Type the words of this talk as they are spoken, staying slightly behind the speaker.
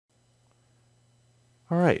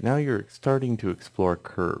Alright, now you're starting to explore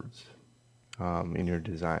curves in your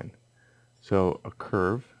design. So a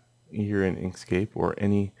curve here in Inkscape or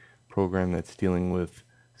any program that's dealing with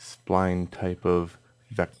spline type of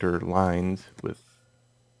vector lines with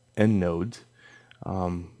end nodes,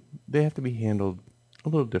 they have to be handled a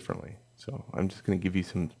little differently. So I'm just going to give you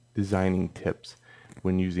some designing tips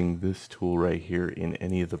when using this tool right here in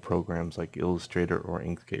any of the programs like Illustrator or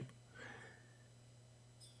Inkscape.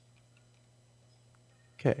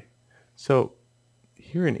 Okay, so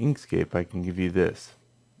here in Inkscape I can give you this.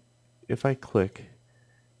 If I click,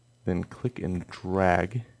 then click and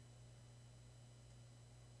drag,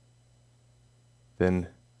 then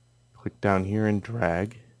click down here and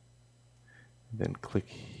drag, then click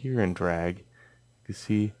here and drag, you can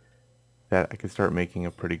see that I can start making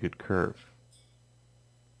a pretty good curve.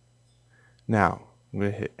 Now, I'm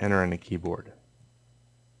going to hit enter on the keyboard.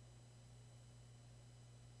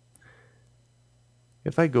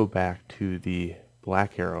 If I go back to the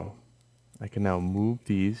black arrow, I can now move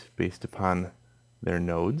these based upon their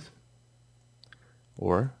nodes,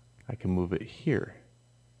 or I can move it here.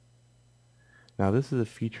 Now this is a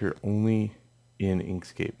feature only in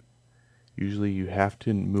Inkscape. Usually you have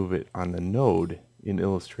to move it on the node in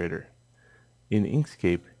Illustrator. In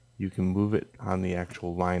Inkscape, you can move it on the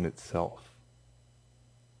actual line itself.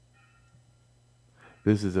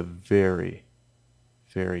 This is a very,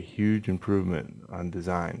 very huge improvement on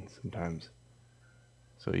design sometimes.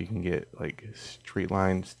 So you can get like straight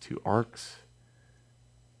lines to arcs.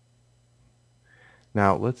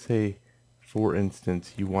 Now let's say, for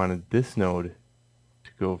instance, you wanted this node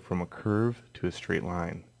to go from a curve to a straight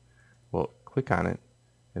line. Well, click on it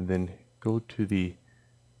and then go to the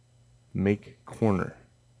make corner.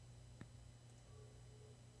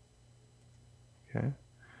 Okay,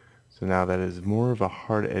 so now that is more of a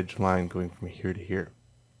hard edge line going from here to here.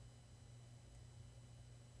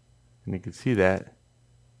 And you can see that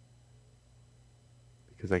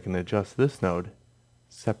because I can adjust this node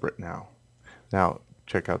separate now. Now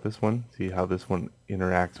check out this one. See how this one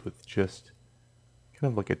interacts with just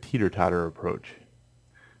kind of like a teeter-totter approach,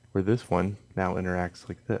 where this one now interacts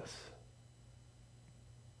like this.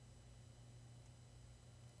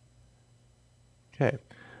 Okay,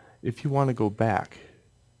 if you want to go back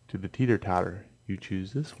to the teeter-totter, you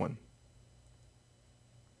choose this one.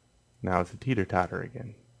 Now it's a teeter-totter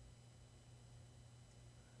again.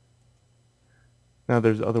 Now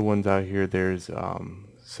there's other ones out here. There's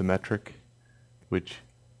symmetric, which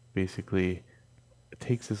basically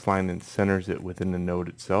takes this line and centers it within the node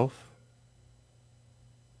itself.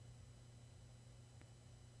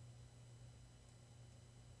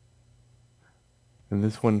 And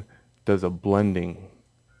this one does a blending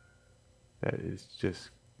that is just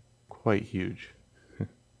quite huge.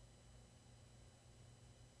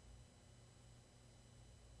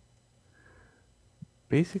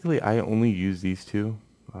 Basically, I only use these two.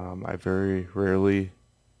 I very rarely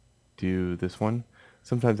do this one.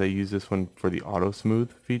 Sometimes I use this one for the auto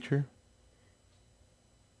smooth feature.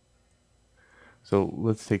 So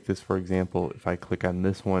let's take this for example. If I click on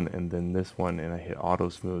this one and then this one and I hit auto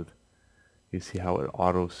smooth, you see how it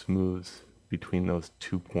auto smooths between those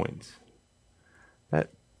 2 points. That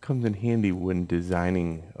comes in handy when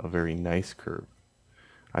designing a very nice curve.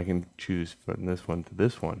 I can choose from this one to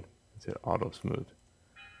this one and hit auto smooth.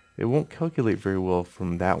 It won't calculate very well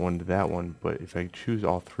from that one to that one, but if I choose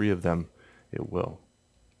all three of them, it will.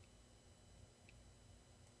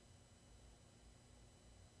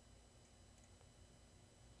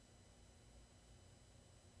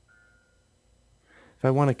 If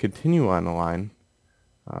I want to continue on a line,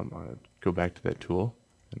 I'll go back to that tool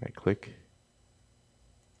and I click,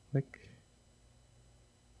 click,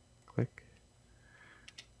 click,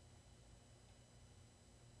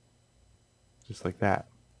 just like that.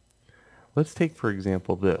 Let's take for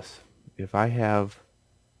example this. If I have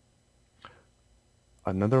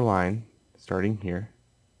another line starting here,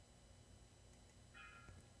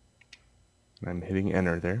 and I'm hitting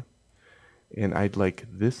enter there, and I'd like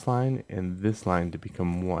this line and this line to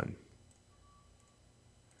become one.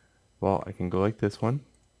 Well, I can go like this one,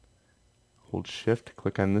 hold shift,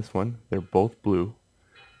 click on this one, they're both blue,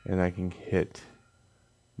 and I can hit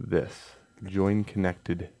this, join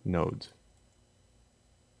connected nodes.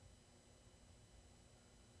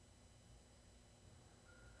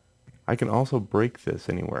 I can also break this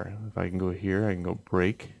anywhere. If I can go here, I can go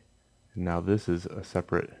break, and now this is a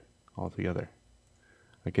separate altogether.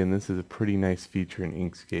 Again, this is a pretty nice feature in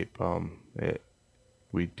Inkscape.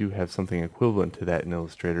 We do have something equivalent to that in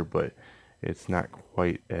Illustrator, but it's not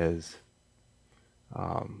quite as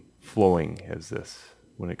flowing as this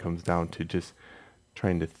when it comes down to just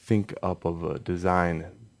trying to think up of a design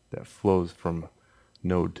that flows from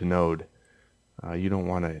node to node. You don't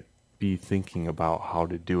want to be thinking about how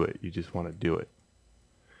to do it. You just want to do it.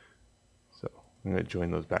 So I'm going to join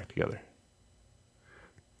those back together.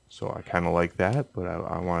 So I kind of like that, but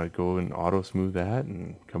I want to go and auto smooth that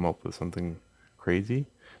and come up with something crazy.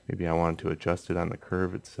 Maybe I want to adjust it on the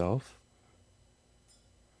curve itself.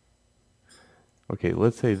 Okay,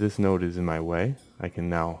 let's say this node is in my way. I can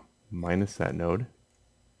now minus that node.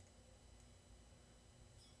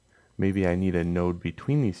 Maybe I need a node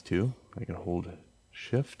between these two. I can hold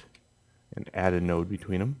Shift and add a node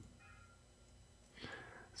between them.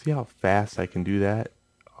 See how fast I can do that?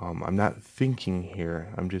 I'm not thinking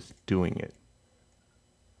here, I'm just doing it.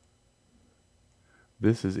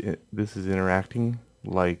 This is interacting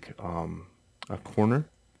like a corner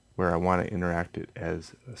where I want to interact it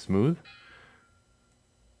as smooth.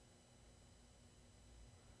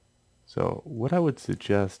 So what I would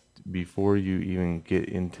suggest before you even get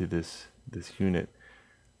into this unit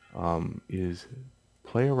is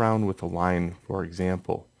play around with a line, for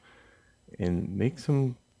example, and make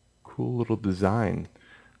some cool little design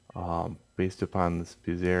based upon this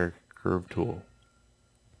Bezier curve tool.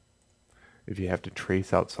 If you have to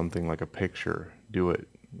trace out something like a picture, do it.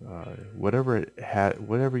 Whatever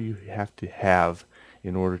you have to have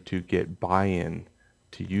in order to get buy-in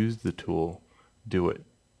to use the tool, do it.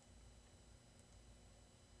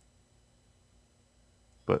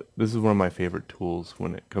 But this is one of my favorite tools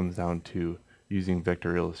when it comes down to using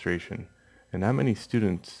vector illustration. And not many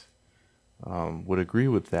students would agree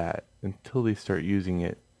with that until they start using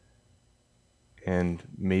it and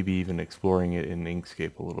maybe even exploring it in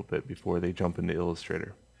Inkscape a little bit before they jump into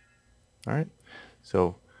Illustrator. Alright,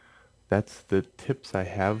 so that's the tips I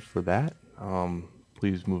have for that.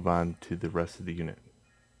 Please move on to the rest of the unit.